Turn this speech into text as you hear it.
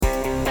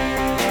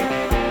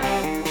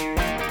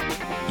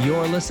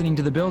You're listening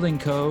to The Building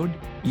Code,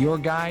 your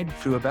guide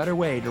to a better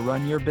way to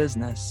run your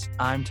business.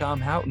 I'm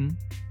Tom Houghton.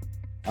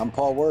 I'm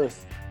Paul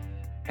Worth.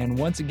 And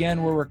once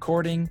again, we're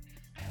recording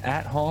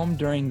at home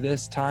during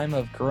this time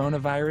of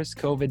coronavirus,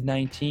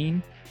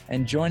 COVID-19.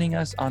 And joining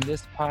us on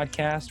this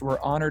podcast, we're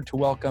honored to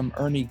welcome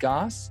Ernie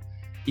Goss.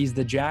 He's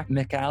the Jack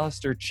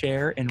McAllister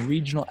Chair in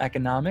Regional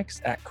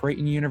Economics at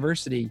Creighton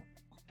University.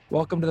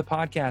 Welcome to the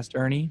podcast,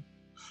 Ernie.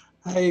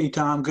 Hey,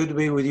 Tom. Good to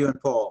be with you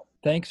and Paul.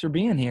 Thanks for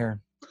being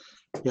here.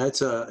 Yeah,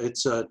 it's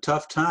a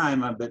tough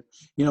time, but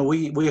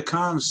we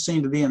economists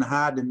seem to be in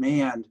high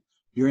demand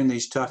during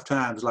these tough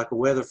times, like a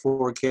weather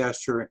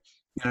forecaster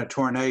in a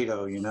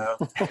tornado.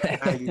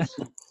 I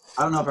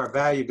don't know if our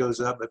value goes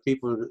up, but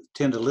people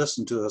tend to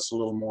listen to us a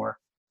little more.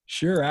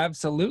 Sure,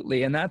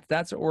 absolutely, and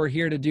that's what we're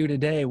here to do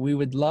today. We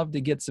would love to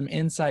get some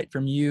insight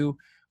from you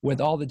with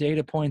all the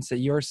data points that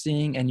you're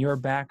seeing and your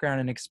background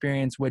and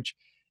experience, which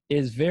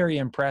is very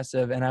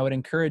impressive. And I would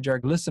encourage our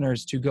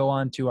listeners to go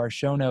on to our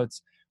show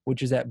notes,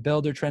 which is at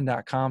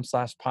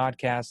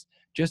buildertrend.com/podcast,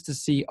 just to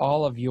see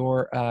all of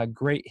your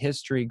great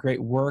history,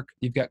 great work.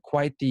 You've got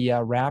quite the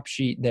rap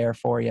sheet there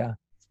for you.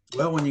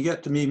 Well, when you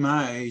get to be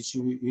my age,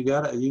 you're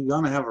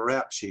gonna have a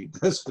rap sheet.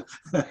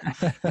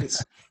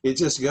 It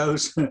just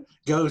goes to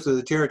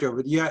the territory.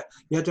 But you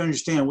have to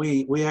understand,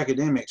 we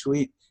academics,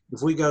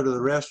 if we go to the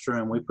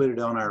restroom, we put it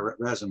on our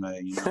resume.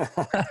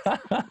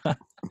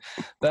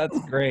 That's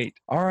great.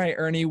 All right,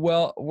 Ernie.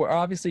 Well, we're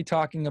obviously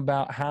talking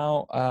about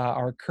how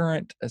our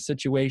current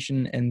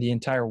situation in the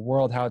entire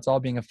world, how it's all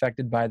being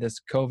affected by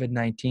this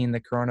COVID-19, the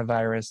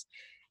coronavirus.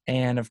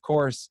 And of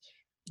course,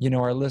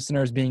 our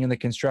listeners being in the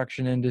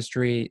construction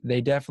industry,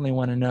 they definitely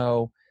want to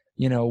know,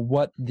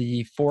 what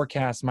the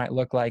forecast might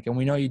look like. And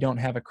we know you don't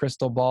have a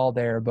crystal ball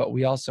there, but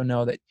we also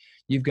know that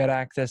you've got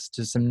access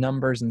to some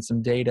numbers and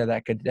some data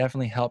that could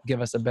definitely help give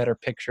us a better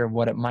picture of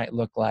what it might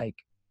look like.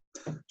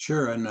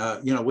 Sure. And,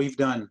 we've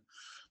done,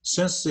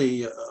 since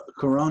the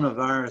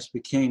coronavirus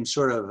became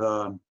sort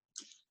of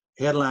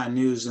headline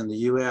news in the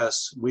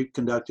U.S., we've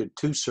conducted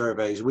 2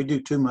 surveys. We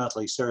do 2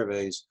 monthly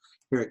surveys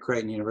here at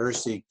Creighton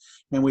University,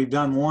 and we've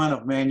done one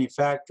of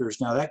manufacturers.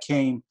 Now, that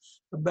came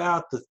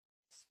about the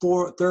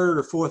third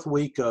or fourth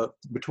week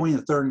between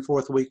the third and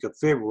fourth week of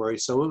February,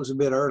 so it was a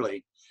bit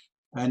early.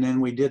 And then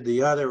we did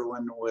the other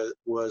one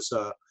was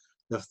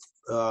the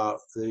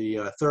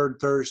third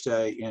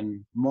Thursday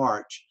in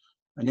March.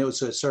 And it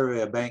was a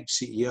survey of bank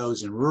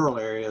CEOs in rural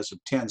areas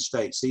of 10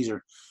 states. These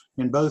are,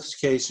 in both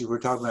cases, we're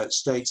talking about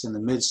states in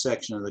the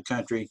midsection of the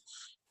country.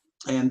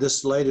 And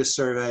this latest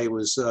survey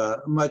was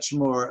much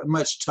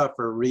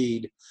tougher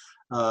read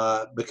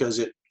because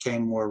it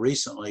came more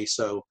recently.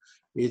 So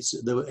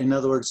in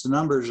other words, the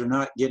numbers are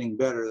not getting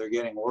better, they're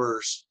getting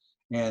worse.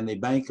 And the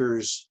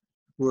bankers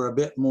were a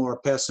bit more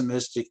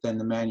pessimistic than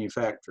the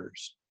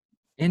manufacturers.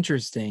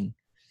 Interesting.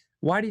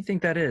 Why do you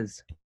think that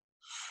is?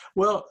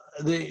 Well,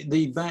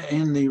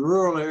 in the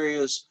rural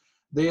areas,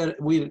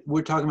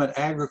 we're talking about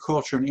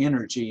agriculture and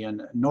energy.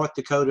 In North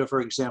Dakota,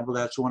 for example,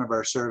 that's one of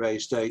our survey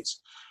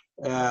states.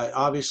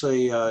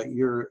 Obviously,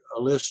 your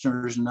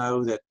listeners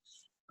know that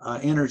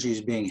energy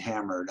is being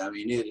hammered. I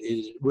mean,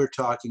 we're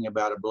talking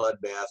about a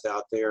bloodbath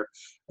out there.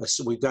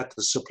 So we've got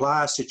the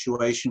supply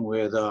situation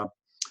with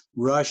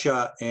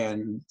Russia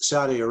and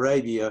Saudi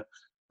Arabia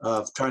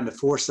of trying to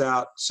force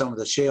out some of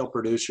the shale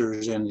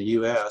producers in the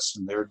U.S.,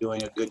 and they're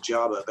doing a good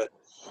job of it.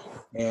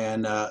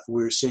 And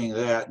we're seeing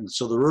that. And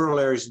so the rural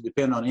areas that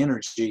depend on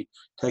energy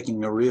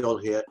taking a real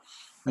hit.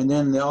 And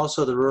then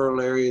also the rural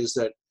areas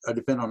that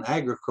depend on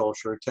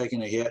agriculture are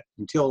taking a hit.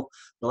 Until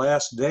the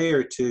last day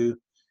or two,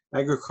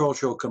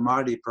 agricultural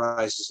commodity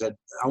prices I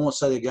won't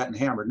say they've gotten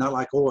hammered, not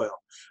like oil,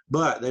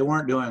 but they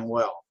weren't doing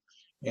well.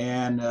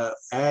 And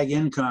ag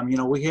income,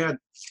 we had,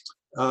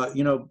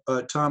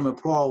 Tom and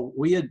Paul,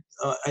 we had,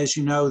 as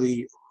you know,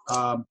 the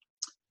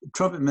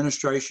Trump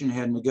administration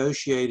had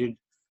negotiated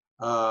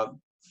a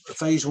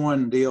phase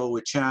 1 deal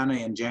with China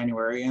in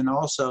January, and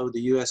also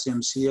the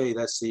USMCA,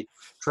 that's the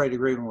trade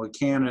agreement with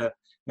Canada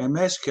and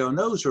Mexico. And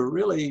those are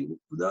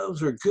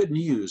good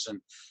news. And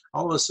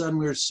all of a sudden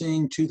we're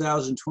seeing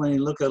 2020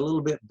 look a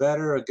little bit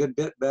better, a good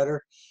bit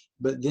better.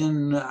 But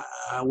then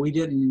we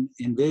didn't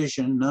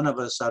envision, none of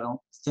us, I don't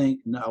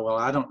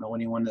know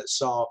anyone that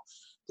saw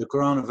the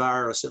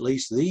coronavirus, at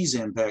least these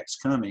impacts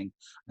coming.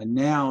 And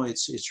now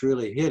it's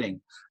really hitting.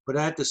 But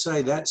I have to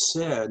say, that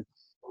said,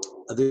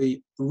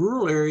 the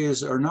rural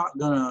areas are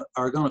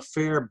going to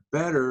fare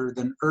better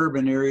than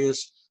urban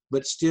areas,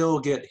 but still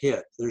get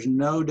hit. There's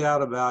no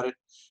doubt about it.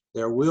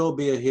 There will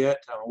be a hit.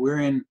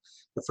 We're in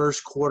the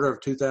first quarter of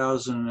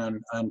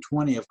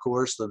 2020, of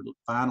course, the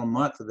final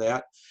month of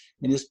that.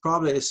 And it's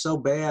so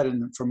bad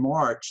for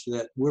March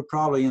that we're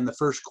probably in the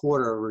first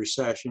quarter of a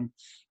recession.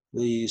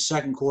 The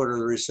second quarter of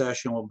the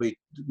recession will be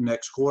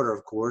next quarter,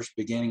 of course,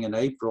 beginning in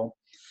April.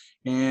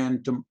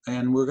 And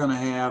we're going to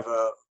have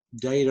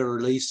data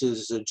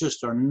releases that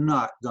just are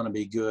not going to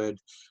be good.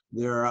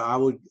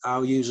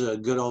 I'll use a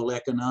good old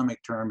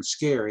economic term,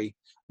 scary.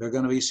 They're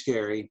going to be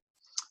scary.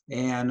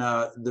 And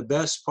the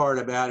best part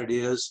about it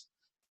is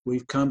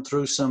we've come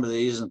through some of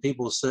these, and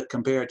people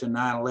compare it to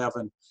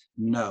 9/11.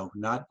 No,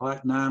 not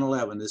like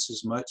 9/11. This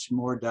is much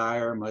more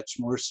dire, much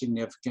more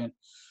significant.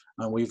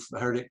 We've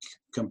heard it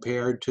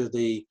compared to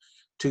the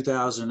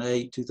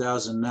 2008,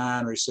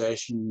 2009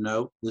 recession.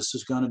 No, this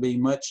is going to be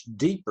much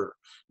deeper.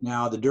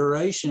 Now, the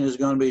duration is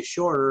going to be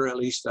shorter, at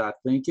least I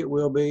think it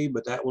will be,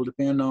 but that will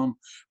depend on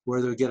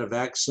whether we get a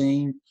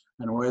vaccine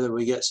and whether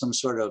we get some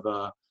sort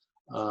of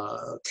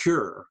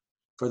cure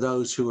for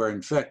those who are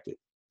infected.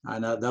 I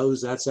know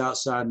that's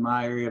outside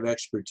my area of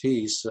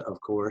expertise, of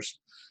course,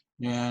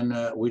 and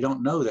we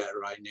don't know that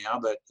right now,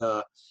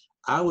 but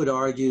I would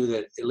argue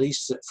that, at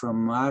least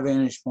from my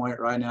vantage point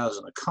right now as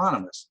an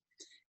economist,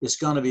 it's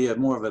going to be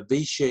more of a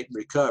V-shaped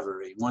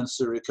recovery. Once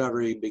the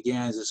recovery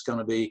begins, it's going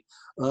to be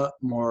up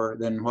more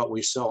than what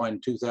we saw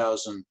in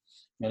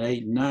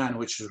 2008 and 9,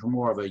 which is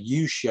more of a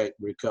U-shaped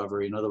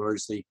recovery. In other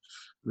words, the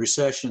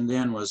recession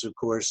then was, of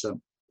course,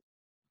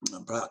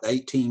 about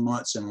 18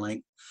 months in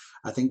length.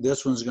 I think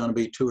this one's going to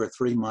be 2 or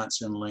 3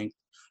 months in length.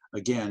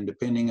 Again,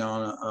 depending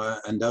on,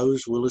 and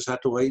those we'll just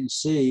have to wait and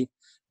see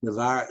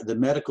the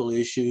medical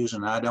issues,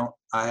 and I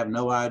have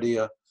no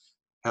idea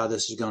how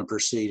this is going to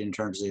proceed in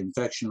terms of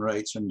infection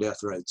rates and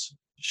death rates.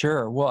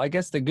 Sure. Well, I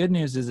guess the good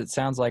news is it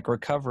sounds like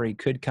recovery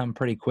could come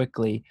pretty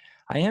quickly.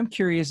 I am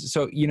curious.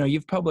 So,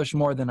 you've published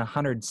more than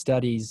 100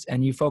 studies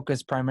and you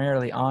focus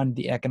primarily on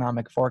the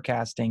economic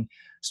forecasting.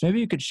 So maybe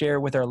you could share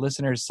with our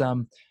listeners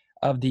some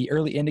of the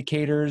early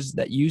indicators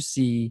that you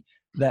see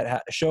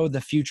that show the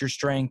future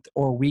strength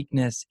or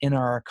weakness in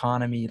our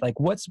economy. Like,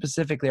 what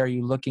specifically are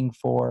you looking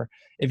for?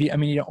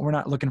 We're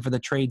not looking for the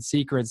trade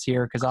secrets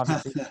here, because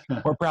obviously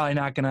we're probably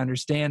not going to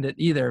understand it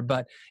either.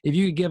 But if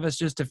you could give us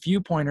just a few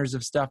pointers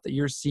of stuff that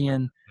you're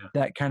seeing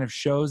that kind of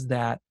shows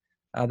that,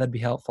 that'd be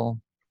helpful.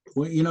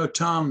 Well,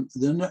 Tom,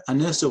 and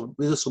this will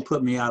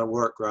put me out of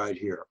work right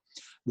here.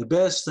 The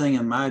best thing,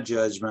 in my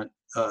judgment,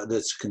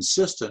 that's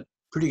consistent,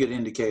 pretty good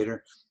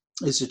indicator,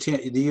 is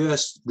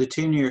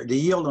the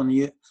yield on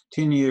the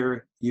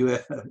 10-year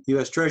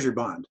U.S. Treasury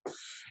bond,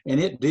 and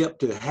it dipped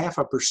to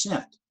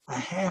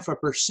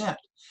 0.5%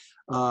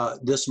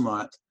 this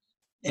month.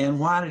 And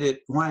why did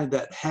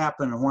that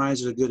happen? And why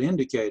is it a good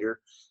indicator?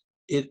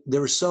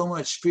 There was so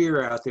much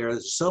fear out there.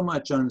 There's so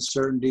much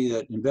uncertainty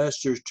that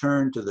investors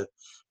turned to the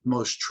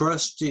most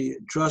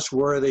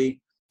trustworthy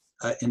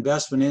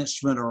investment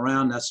instrument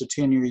around. That's the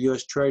 10-year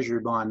U.S. Treasury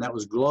bond. That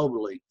was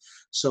globally.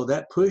 So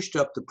that pushed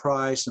up the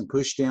price and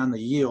pushed down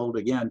the yield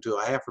again to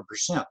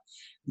 0.5%.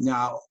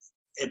 Now,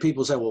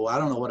 people say, well, I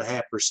don't know what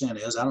 0.5%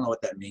 is. I don't know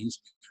what that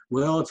means.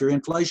 Well, if your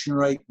inflation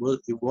rate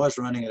was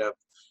running at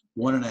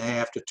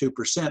 1.5% to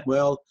 2%,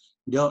 well,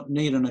 you don't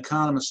need an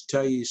economist to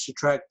tell you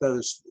subtract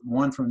those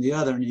one from the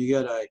other, and you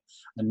get a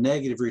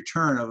negative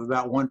return of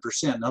about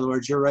 1%. In other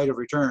words, your rate of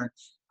return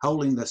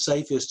holding the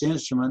safest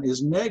instrument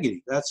is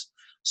negative. That's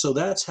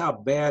how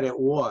bad it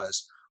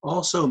was.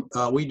 Also,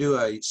 we do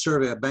a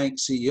survey of bank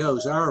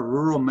CEOs. Our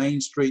rural Main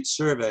Street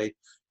survey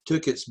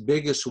took its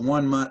biggest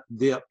 1-month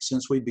dip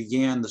since we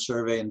began the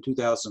survey in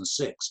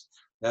 2006.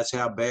 That's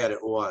how bad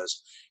it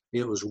was.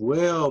 It was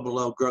well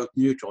below growth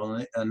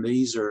neutral, and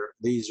these are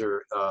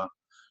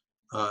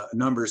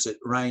numbers that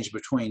range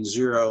between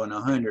 0 and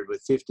 100,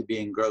 with 50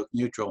 being growth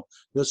neutral.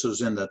 This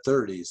was in the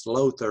 30s,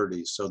 low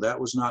 30s, so that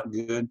was not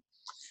good.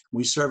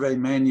 We survey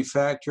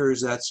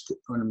manufacturers. That's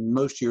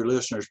most of your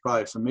listeners are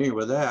probably familiar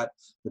with that.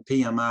 The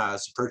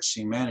PMIs, the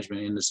Purchasing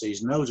Management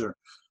Indices, and those are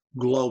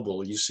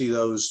global. You see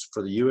those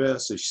for the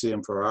U.S., you see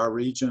them for our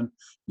region,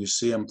 you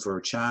see them for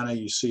China,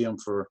 you see them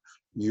for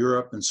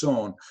Europe, and so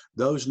on.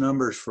 Those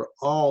numbers for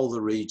all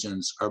the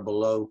regions are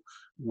below.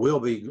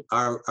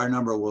 Our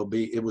number will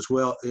be. It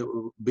will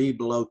be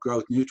below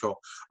growth neutral.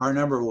 Our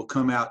number will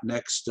come out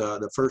next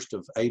the 1st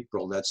of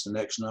April. That's the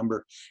next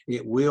number.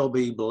 It will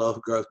be below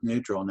growth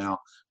neutral. Now,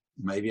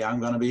 maybe I'm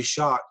going to be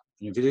shocked.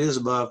 And if it is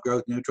above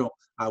growth neutral,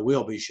 I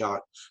will be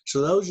shocked.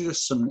 So those are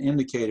just some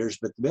indicators,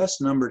 but the best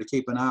number to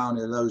keep an eye on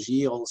are those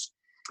yields.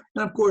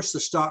 And of course, the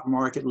stock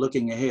market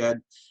looking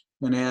ahead.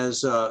 And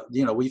as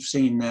we've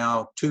seen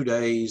now 2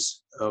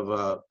 days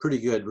of pretty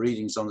good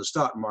readings on the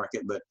stock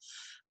market, but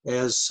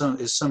as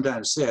is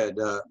sometimes said,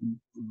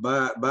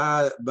 buy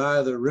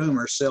the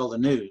rumor, sell the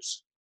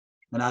news.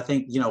 And I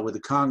think, with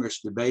the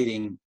Congress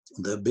debating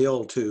the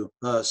bill to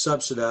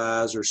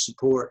subsidize or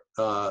support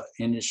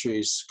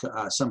industries,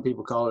 some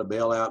people call it a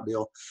bailout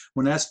bill.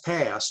 When that's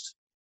passed,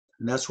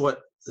 and that's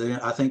what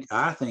I think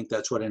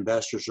that's what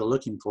investors are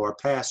looking for,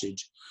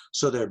 passage.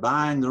 So they're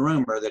buying the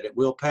rumor that it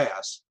will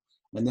pass.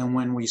 And then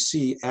when we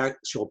see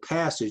actual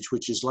passage,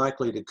 which is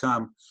likely to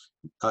come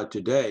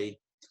today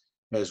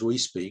as we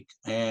speak,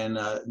 and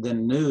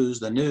then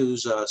the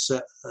news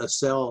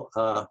sell.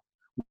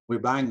 We're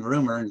buying the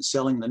rumor and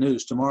selling the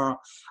news tomorrow.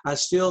 I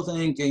still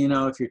think,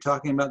 if you're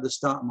talking about the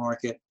stock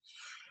market,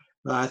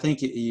 I think,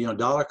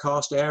 dollar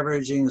cost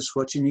averaging is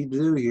what you need to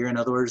do here. In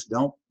other words,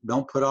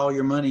 don't put all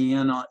your money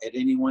in at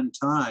any one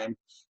time,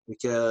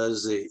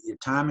 because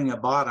timing a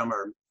bottom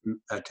or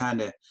trying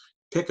to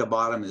pick a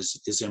bottom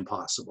is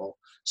impossible.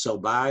 So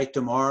buy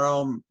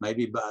tomorrow,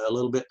 maybe buy a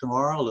little bit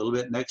tomorrow, a little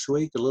bit next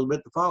week, a little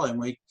bit the following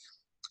week,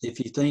 if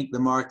you think the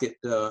market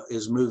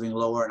is moving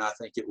lower, and I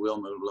think it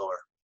will move lower.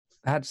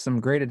 That's some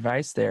great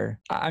advice there.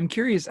 I'm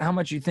curious how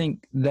much you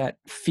think that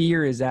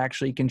fear is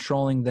actually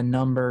controlling the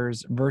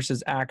numbers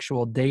versus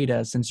actual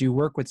data. Since you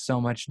work with so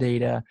much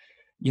data,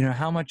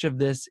 how much of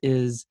this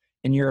is,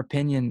 in your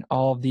opinion,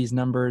 all of these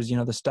numbers,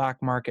 the stock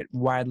market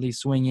widely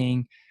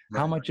swinging,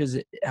 how Right. much is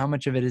it, how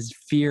much of it is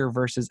fear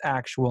versus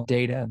actual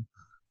data?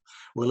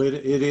 Well, it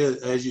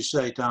is, as you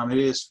say, Tom, it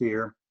is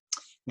fear.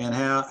 And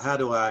how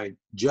do I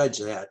judge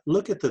that?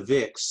 Look at the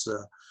VIX.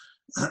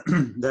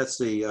 That's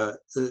the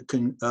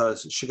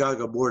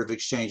Chicago Board of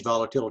Exchange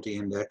Volatility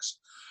Index.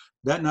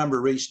 That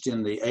number reached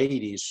in the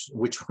 80s,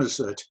 which was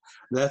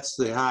that's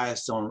the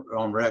highest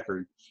on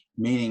record,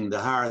 meaning the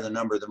higher the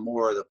number, the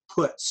more the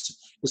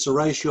puts. It's a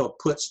ratio of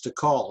puts to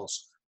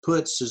calls.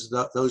 Puts is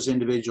those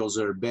individuals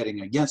that are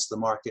betting against the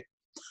market.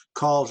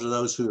 Calls are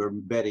those who are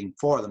betting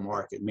for the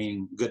market,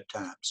 meaning good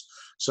times.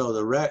 So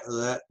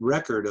that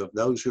record of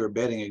those who are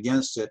betting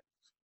against it,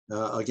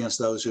 against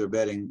those who are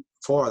betting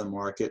for the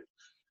market,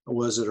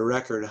 was at a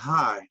record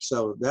high.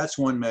 So that's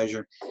one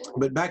measure.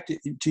 But back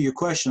to your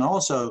question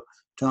also,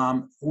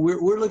 Tom,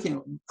 we're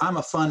looking, I'm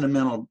a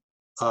fundamental,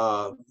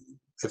 I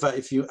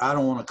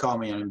don't want to call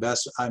me an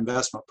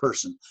investment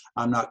person.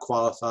 I'm not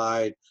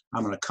qualified.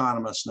 I'm an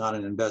economist, not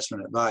an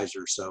investment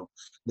advisor. So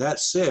that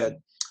said,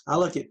 I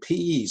look at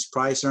PEs,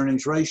 price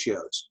earnings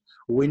ratios.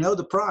 We know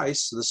the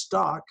price, the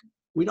stock,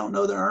 we don't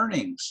know the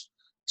earnings.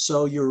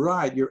 So you're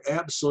right, you're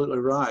absolutely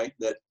right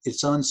that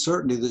it's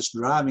uncertainty that's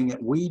driving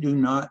it. We do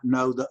not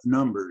know the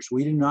numbers.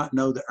 We do not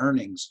know the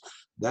earnings.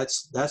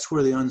 That's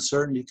where the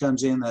uncertainty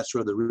comes in. That's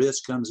where the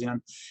risk comes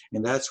in.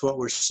 And that's what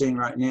we're seeing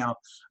right now.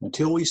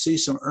 Until we see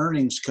some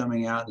earnings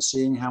coming out and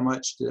seeing how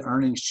much the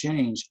earnings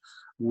change,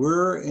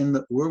 we're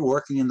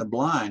working in the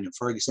blind.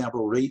 For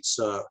example, REITs,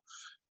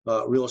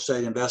 real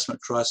estate investment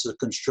trusts, the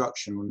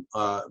construction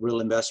real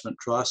investment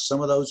trusts,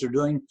 some of those are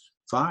doing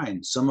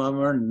fine. Some of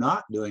them are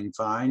not doing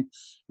fine.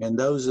 And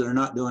those that are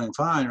not doing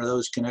fine are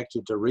those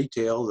connected to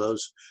retail,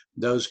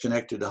 those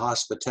connected to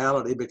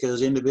hospitality,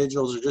 because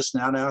individuals are just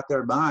not out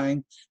there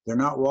buying. They're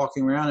not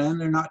walking around,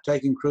 and they're not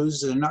taking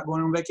cruises, and not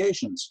going on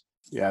vacations.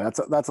 Yeah,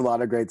 that's a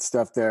lot of great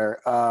stuff there.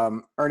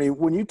 Ernie,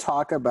 when you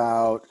talk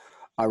about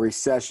a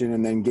recession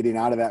and then getting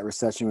out of that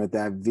recession with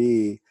that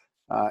V,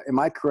 am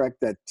I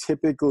correct that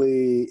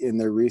typically in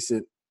the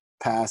recent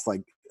past,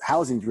 like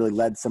housing's really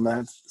led some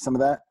of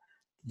that?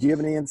 Do you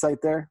have any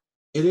insight there?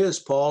 It is,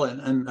 Paul,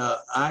 and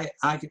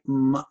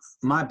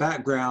my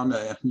background,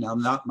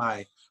 not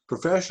my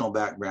professional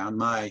background,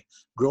 my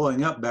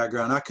growing up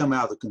background, I come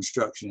out of the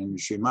construction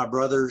industry. My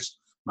brothers,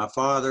 my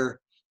father,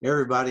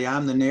 everybody,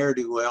 I'm the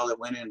ne'er-do-well that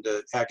went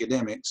into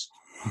academics.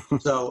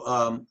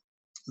 So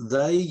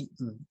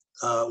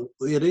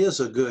it is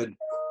a good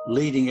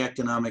leading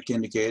economic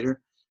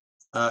indicator.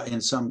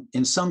 In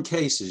some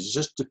cases, it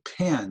just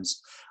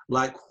depends.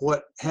 Like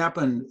what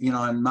happened,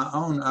 in my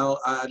own,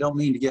 I don't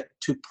mean to get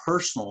too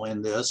personal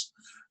in this,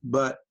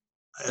 but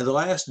the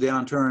last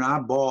downturn, I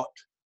bought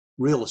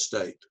real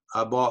estate.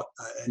 And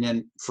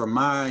then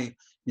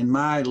in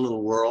my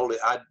little world,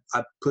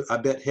 I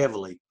bet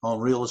heavily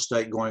on real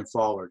estate going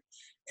forward,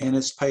 and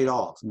it's paid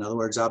off. In other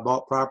words, I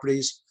bought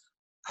properties,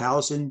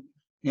 housing,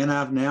 and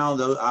I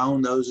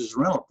own those as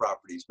rental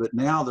properties. But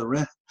now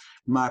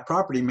my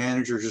property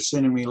managers are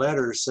sending me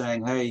letters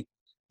saying, "Hey,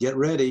 get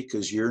ready,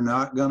 because you're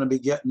not going to be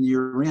getting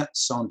your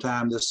rents on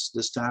time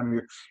this time of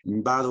year."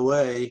 And by the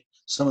way,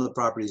 some of the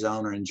properties I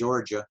own are in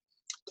Georgia,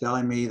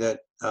 telling me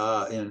that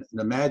and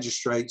the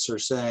magistrates are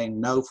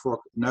saying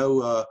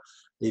no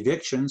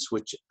evictions,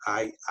 which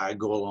I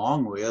go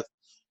along with.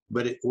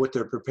 But what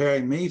they're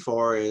preparing me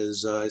for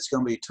is it's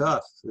going to be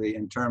tough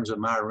in terms of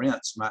my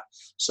rents.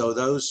 So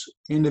those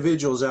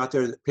individuals out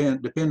there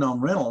that depend on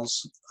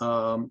rentals,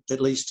 at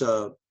least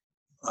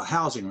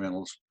housing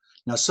rentals.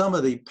 Now, some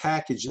of the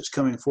package that's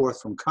coming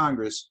forth from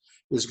Congress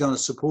is going to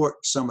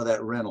support some of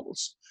that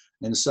rentals.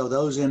 And so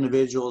those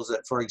individuals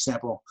that, for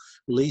example,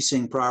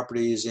 leasing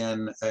properties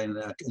in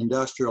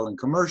industrial and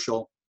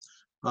commercial,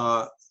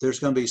 there's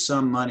going to be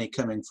some money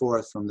coming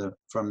forth from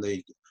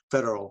the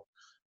federal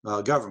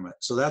government.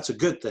 So that's a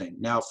good thing.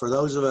 Now, for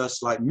those of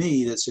us like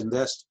me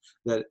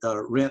that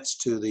rents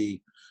to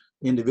the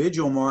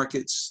individual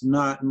markets,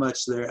 not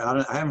much there.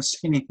 I haven't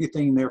seen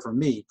anything there for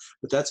me,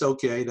 but that's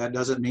okay. That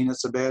doesn't mean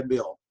it's a bad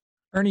bill.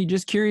 Ernie,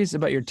 just curious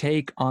about your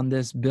take on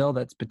this bill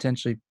that's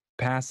potentially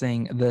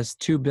passing, this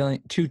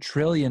 $2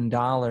 trillion.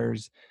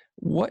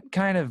 What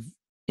kind of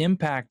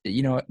impact,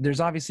 there's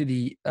obviously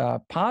the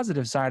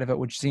positive side of it,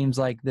 which seems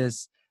like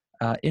this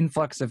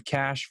influx of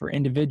cash for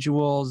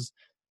individuals.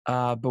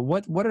 But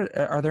what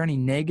are there any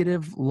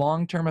negative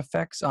long-term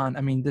effects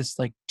on, this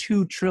like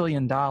 $2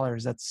 trillion,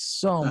 that's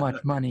so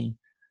much money.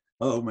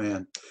 Oh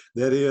man,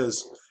 that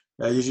is,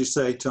 as you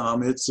say,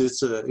 Tom, it's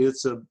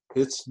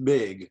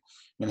big.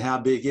 And how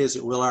big is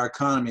it? Well, our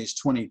economy is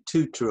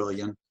 22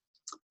 trillion.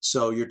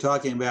 So you're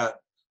talking about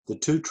the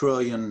 2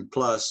 trillion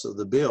plus of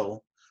the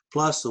bill,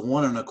 plus the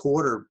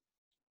 $1.25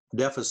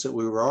 deficit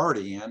we were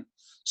already in.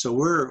 So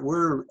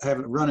we're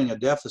running a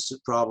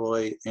deficit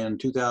probably in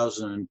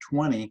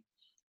 2020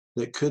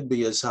 that could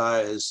be as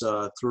high as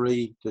it'll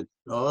be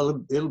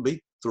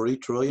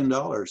 $3 trillion.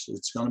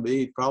 It's going to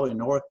be probably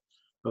north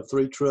of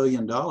 $3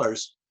 trillion.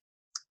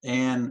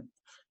 And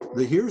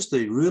here's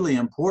the really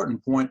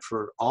important point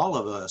for all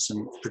of us,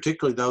 and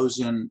particularly those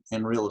in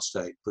real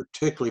estate,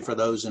 particularly for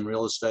those in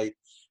real estate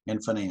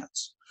and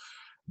finance,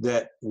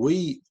 that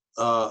we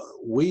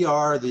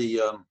are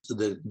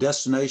the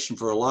destination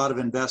for a lot of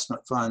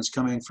investment funds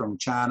coming from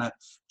China,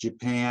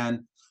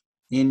 Japan,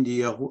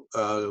 India,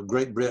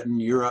 Great Britain,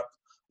 Europe,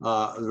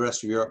 the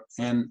rest of Europe.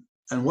 And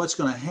what's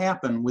going to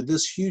happen with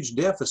this huge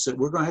deficit,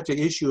 we're going to have to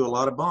issue a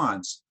lot of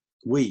bonds.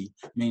 We,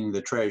 meaning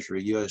the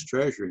Treasury, U.S.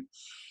 Treasury.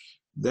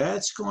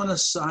 That's going to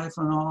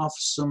siphon off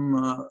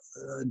some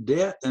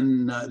debt,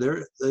 and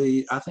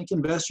I think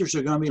investors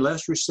are going to be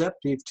less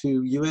receptive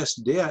to U.S.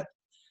 debt,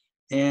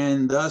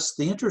 and thus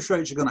the interest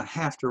rates are going to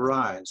have to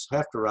rise,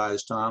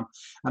 Tom.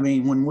 I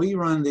mean, when we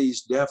run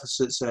these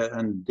deficits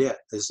and debt,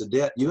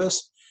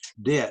 U.S.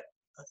 debt,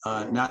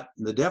 not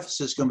the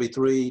deficit's going to be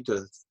 $3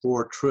 to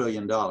 $4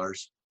 trillion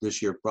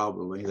this year,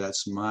 probably.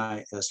 That's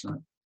my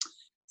estimate.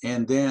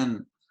 And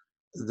then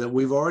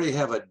we've already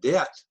have a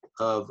debt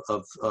of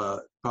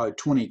probably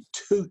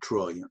 22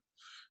 trillion.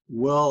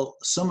 Well,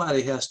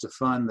 somebody has to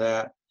fund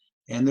that,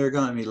 and they're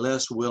going to be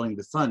less willing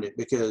to fund it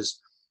because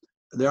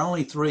there are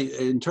only three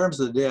in terms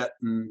of the debt.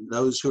 And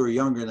those who are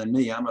younger than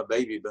me, I'm a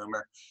baby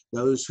boomer.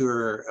 Those who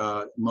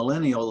are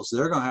millennials,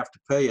 they're going to have to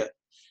pay it,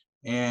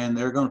 and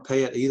they're going to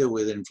pay it either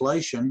with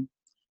inflation,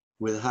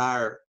 with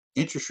higher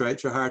interest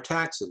rates, or higher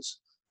taxes.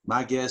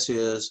 My guess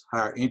is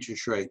higher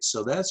interest rates.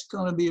 So that's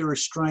going to be a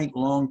restraint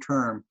long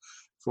term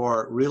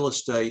for real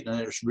estate, and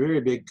it's a very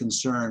big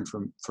concern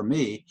for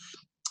me.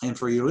 And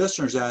for your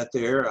listeners out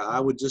there, I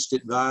would just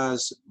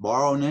advise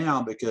borrow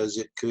now, because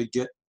it could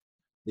get,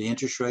 the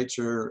interest rates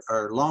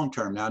are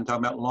long-term. Now I'm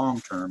talking about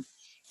long-term.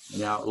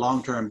 Now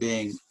long-term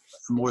being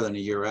more than a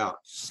year out,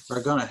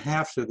 are going to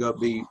have to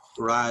be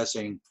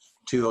rising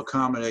to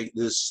accommodate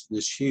this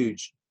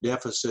huge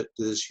deficit,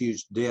 this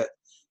huge debt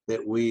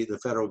that the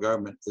federal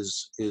government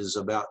is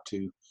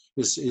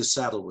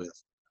saddled with.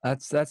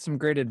 That's some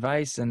great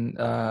advice, and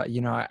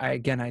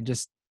I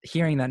just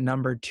hearing that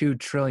number, $2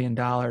 trillion,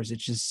 it's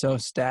just so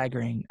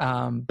staggering.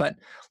 But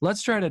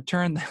let's try to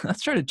turn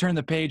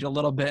the page a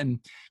little bit and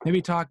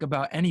maybe talk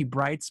about any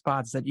bright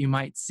spots that you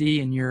might see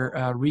in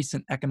your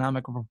recent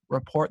economic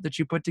report that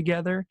you put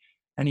together.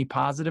 Any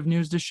positive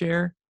news to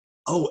share?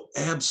 Oh,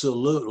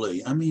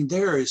 absolutely. I mean,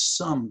 there is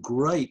some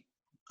great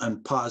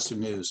and positive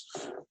news.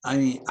 I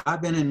mean,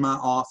 I've been in my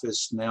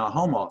office now,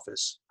 home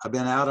office. I've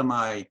been out of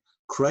my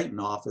Creighton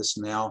office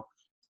now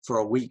for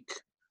a week.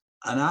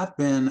 And I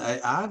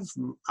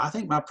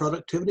think my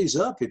productivity's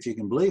up, if you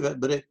can believe it,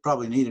 but it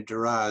probably needed to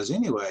rise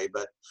anyway,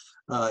 but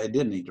it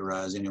didn't need to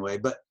rise anyway.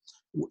 But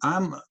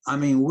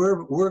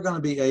we're going to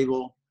be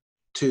able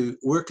to,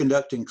 we're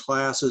conducting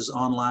classes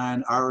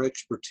online. Our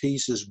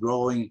expertise is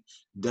growing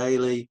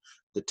daily.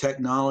 The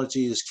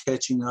technology is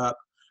catching up.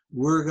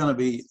 We're going to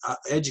be,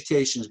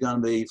 education is going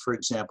to be, for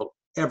example,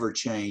 ever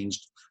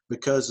changed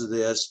because of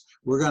this.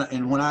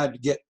 And when I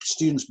get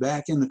students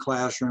back in the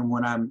classroom,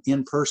 when I'm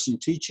in-person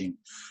teaching,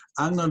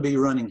 I'm going to be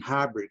running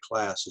hybrid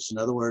classes. In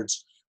other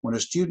words, when a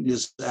student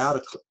is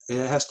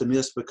has to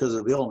miss because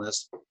of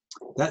illness,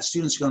 that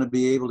student's going to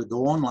be able to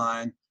go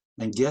online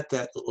and get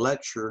that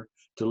lecture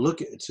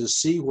to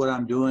see what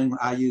I'm doing.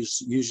 I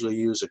usually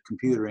use a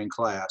computer in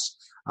class.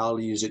 I'll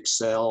use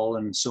Excel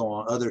and so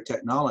on, other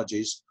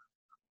technologies.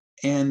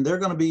 And they're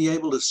going to be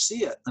able to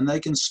see it, and they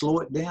can slow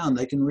it down.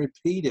 They can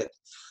repeat it.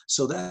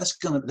 So that's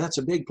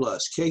a big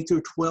plus. K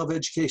through 12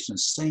 education,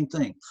 same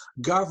thing.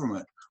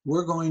 Government,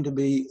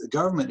 the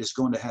government is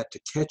going to have to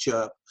catch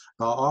up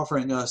by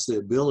offering us the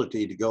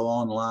ability to go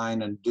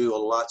online and do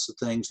lots of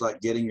things like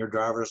getting your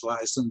driver's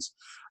license,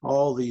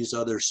 all these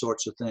other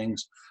sorts of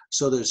things.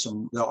 So there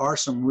are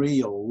some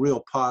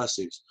real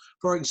positives.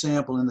 For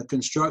example, in the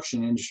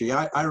construction industry,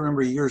 I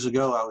remember years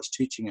ago I was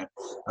teaching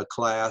a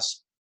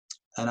class.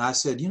 And I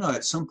said,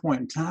 at some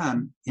point in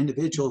time,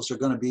 individuals are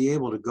going to be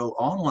able to go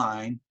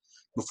online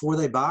before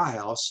they buy a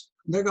house.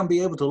 They're going to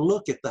be able to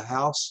look at the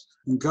house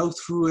and go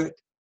through it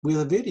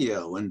with a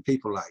video. And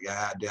people are like,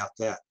 I doubt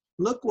that.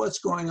 Look what's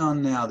going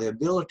on now. The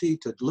ability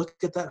to look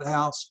at that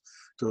house,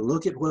 to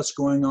look at what's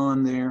going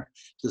on there,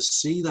 to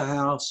see the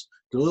house,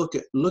 to look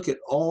at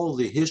all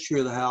the history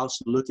of the house,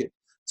 look at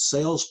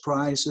sales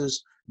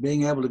prices,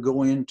 being able to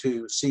go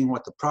into seeing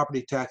what the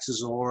property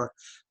taxes are,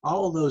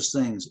 all those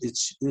things.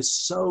 It's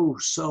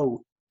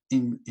so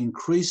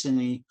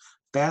increasingly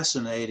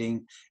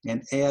fascinating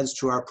and adds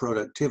to our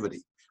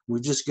productivity.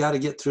 We've just got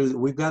to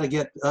we've got to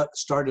get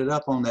started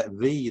up on that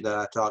V that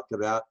I talked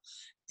about.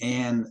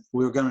 And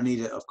we're going to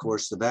need, of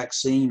course, the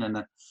vaccine,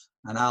 and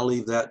I'll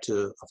leave that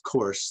to, of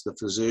course, the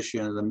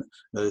physician,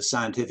 the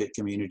scientific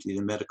community,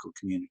 the medical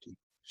community.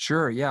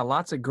 Sure. Yeah.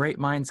 Lots of great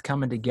minds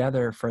coming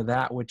together for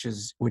that, which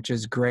is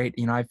great.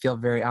 I feel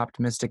very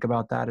optimistic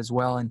about that as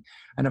well.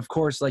 And of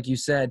course, like you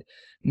said,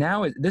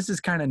 now this has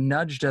kind of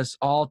nudged us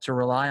all to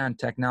rely on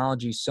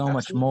technology so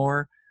much Absolutely.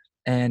 more.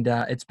 And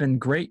it's been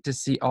great to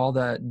see all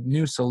the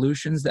new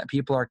solutions that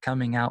people are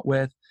coming out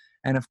with.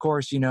 And of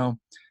course,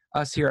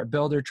 us here at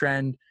Builder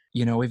Trend,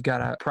 we've got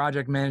a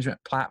project management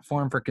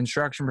platform for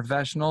construction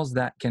professionals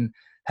that can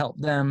help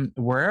them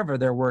wherever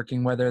they're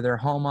working, whether they're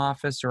home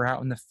office or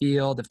out in the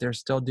field. If they're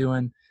still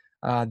doing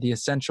the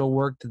essential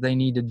work that they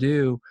need to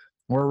do,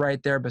 we're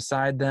right there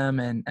beside them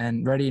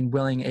and ready and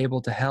willing,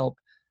 able to help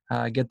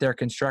get their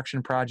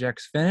construction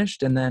projects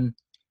finished. And then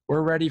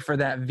we're ready for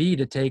that V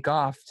to take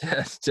off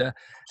to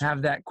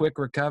have that quick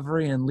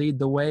recovery and lead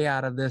the way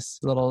out of this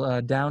little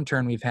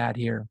downturn we've had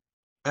here.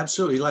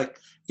 Absolutely. Like,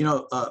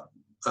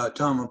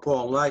 Tom and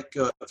Paul, like,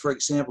 for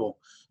example,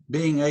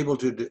 being able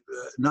to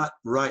not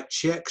write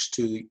checks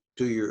to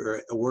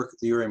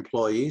your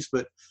employees,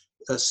 but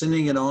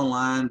sending it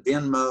online,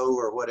 Venmo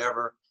or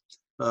whatever.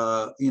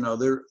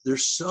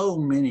 There's so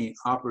many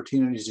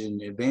opportunities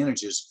and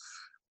advantages.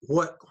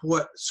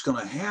 What's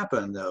going to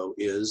happen though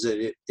is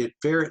that it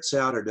ferrets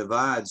out or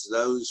divides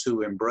those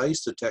who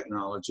embrace the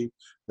technology,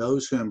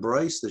 those who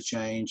embrace the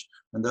change,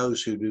 and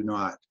those who do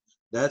not.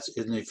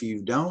 And if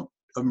you don't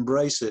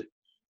embrace it,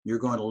 you're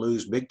going to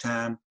lose big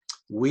time.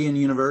 We in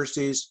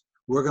universities,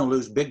 we're going to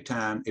lose big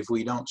time if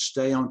we don't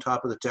stay on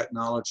top of the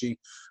technology.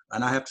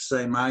 And I have to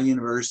say, my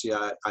university,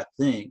 I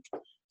think, at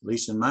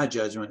least in my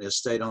judgment, has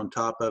stayed on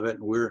top of it.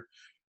 And we're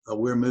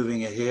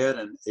moving ahead.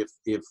 And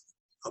if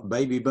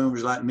baby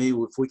boomers like me,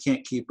 if we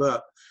can't keep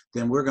up,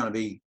 then we're going to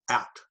be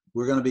out.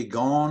 We're going to be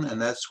gone,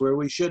 and that's where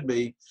we should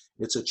be.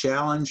 It's a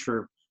challenge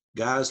for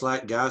guys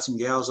and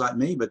gals like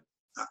me, but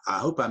I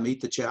hope I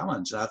meet the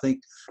challenge. And I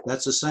think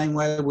that's the same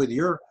way with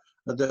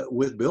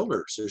with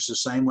builders. There's the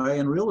same way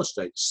in real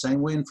estate, same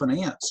way in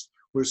finance,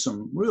 where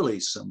some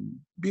great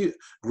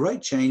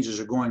changes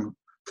are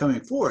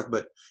coming forth.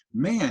 But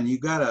man,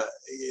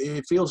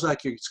 it feels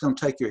like it's going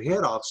to take your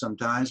head off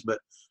sometimes. But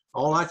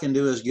all I can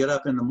do is get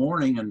up in the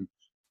morning and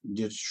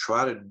just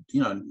try to,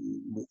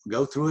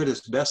 go through it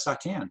as best I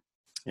can.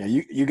 Yeah,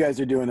 you guys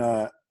are doing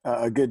a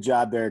good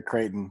job there at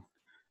Creighton.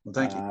 Well,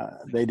 thank you.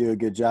 They do a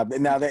good job.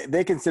 And now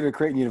they consider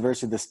Creighton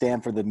University the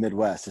Stanford of the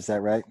Midwest. Is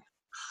that right?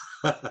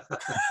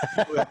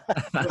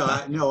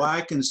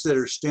 I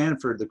consider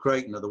Stanford the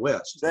Creighton of the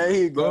West. There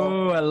you go.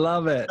 Oh, I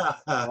love it.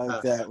 I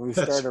like that. We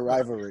start a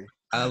rivalry.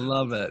 I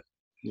love it.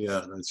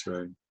 Yeah, that's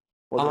right.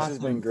 Well, Awesome. This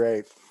has been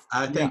great.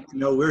 I think,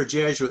 we're a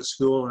Jesuit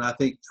school, and I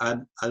think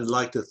I'd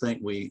like to think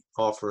we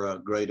offer a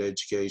great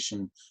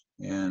education,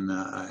 and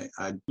I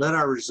let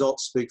our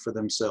results speak for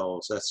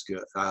themselves. That's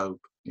good. I hope,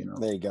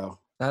 There you go.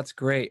 That's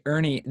great.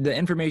 Ernie, the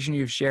information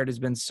you've shared has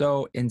been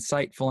so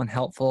insightful and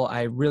helpful.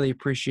 I really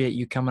appreciate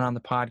you coming on the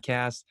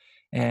podcast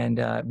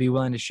and be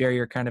willing to share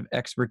your kind of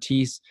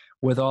expertise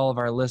with all of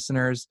our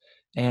listeners.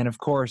 And of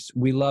course,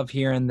 we love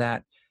hearing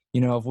that,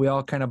 if we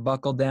all kind of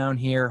buckle down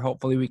here,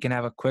 hopefully we can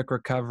have a quick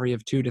recovery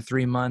of 2 to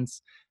 3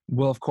 months.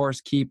 We'll, of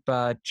course, keep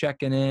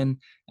checking in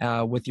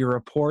with your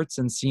reports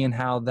and seeing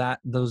how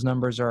those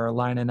numbers are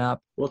lining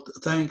up. Well,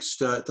 thanks,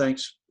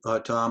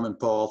 Tom and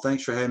Paul.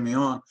 Thanks for having me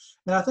on.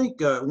 And I think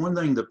one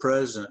thing the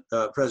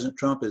President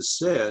Trump has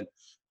said,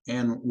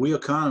 and we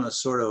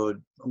economists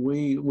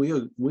we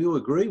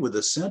agree with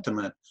the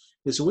sentiment,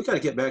 is that we got to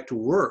get back to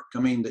work.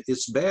 I mean,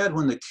 it's bad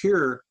when the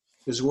cure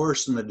is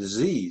worse than the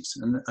disease,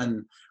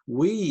 and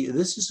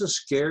this is a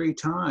scary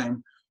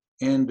time,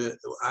 and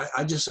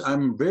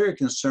I'm very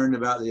concerned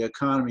about the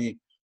economy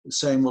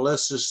saying, well,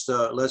 let's just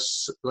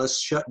let's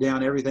shut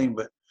down everything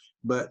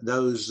but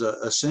those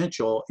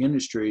essential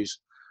industries.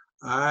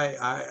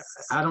 I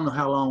don't know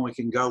how long we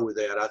can go with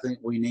that. I think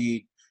we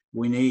need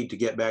to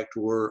get back to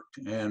work,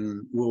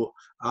 and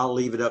I'll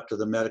leave it up to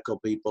the medical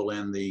people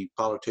and the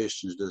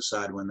politicians to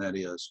decide when that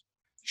is.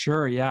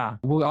 Sure, yeah.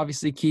 We'll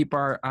obviously keep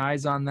our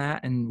eyes on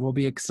that, and we'll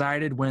be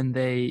excited when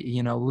they,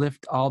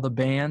 lift all the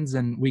bans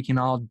and we can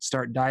all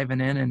start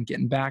diving in and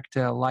getting back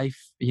to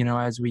life,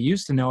 as we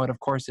used to know it. Of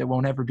course, it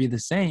won't ever be the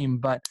same,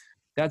 but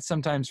that's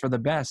sometimes for the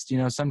best.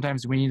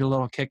 Sometimes we need a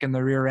little kick in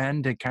the rear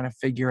end to kind of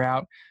figure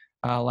out,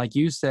 like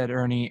you said,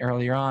 Ernie,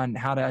 earlier on,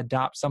 how to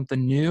adopt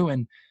something new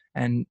and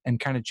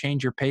kind of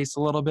change your pace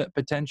a little bit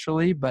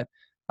potentially. But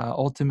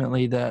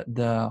ultimately,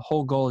 the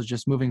whole goal is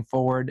just moving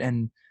forward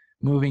and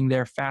moving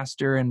there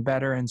faster and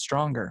better and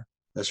stronger.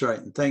 That's right.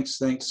 And thanks,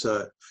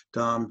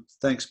 Tom.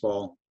 Thanks,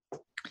 Paul.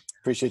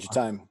 Appreciate your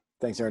time.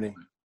 Thanks, Ernie.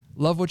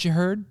 Love what you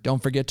heard?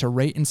 Don't forget to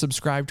rate and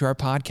subscribe to our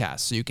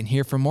podcast so you can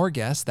hear from more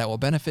guests that will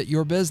benefit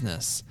your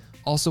business.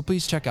 Also,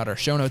 please check out our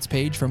show notes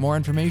page for more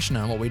information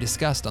on what we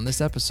discussed on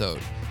this episode.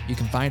 You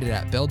can find it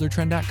at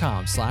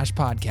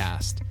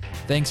buildertrend.com/podcast.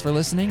 Thanks for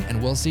listening,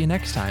 and we'll see you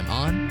next time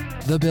on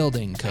The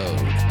Building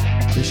Code.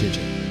 Appreciate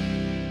you.